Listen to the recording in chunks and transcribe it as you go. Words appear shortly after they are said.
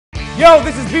Yo,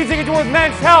 this is BJ with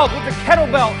Men's Health with the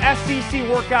Kettlebell SCC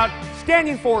workout,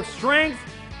 standing for strength,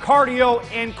 cardio,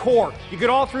 and core. You get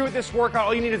all three with this workout.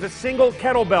 All you need is a single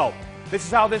kettlebell. This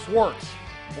is how this works.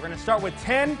 We're going to start with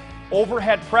 10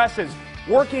 overhead presses,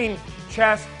 working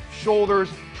chest,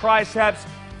 shoulders, triceps,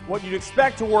 what you'd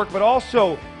expect to work, but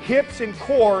also hips and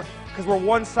core, because we're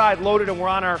one side loaded and we're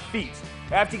on our feet.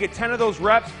 After you get 10 of those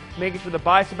reps, making sure the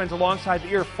bicep ends alongside the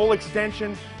ear, full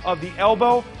extension of the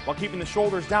elbow while keeping the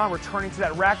shoulders down, returning to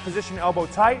that rack position, elbow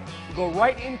tight. You go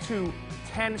right into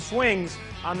 10 swings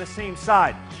on the same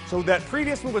side. So that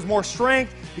previous move was more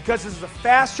strength. Because this is a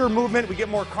faster movement, we get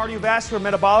more cardiovascular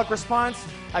metabolic response.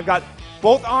 I've got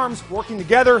both arms working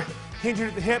together, hinging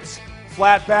at the hips,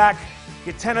 flat back,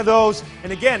 get 10 of those.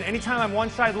 And again, anytime I'm one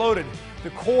side loaded, the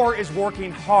core is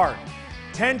working hard.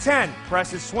 10-10,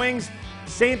 presses, swings.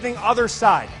 Same thing other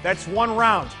side. That's one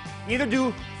round. Either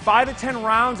do 5 to 10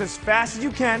 rounds as fast as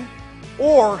you can,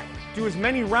 or do as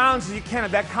many rounds as you can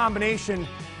of that combination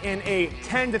in a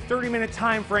 10 to 30 minute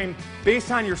time frame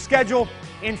based on your schedule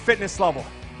and fitness level.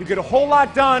 You get a whole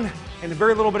lot done in a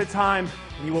very little bit of time,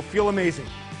 and you will feel amazing.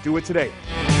 Do it today.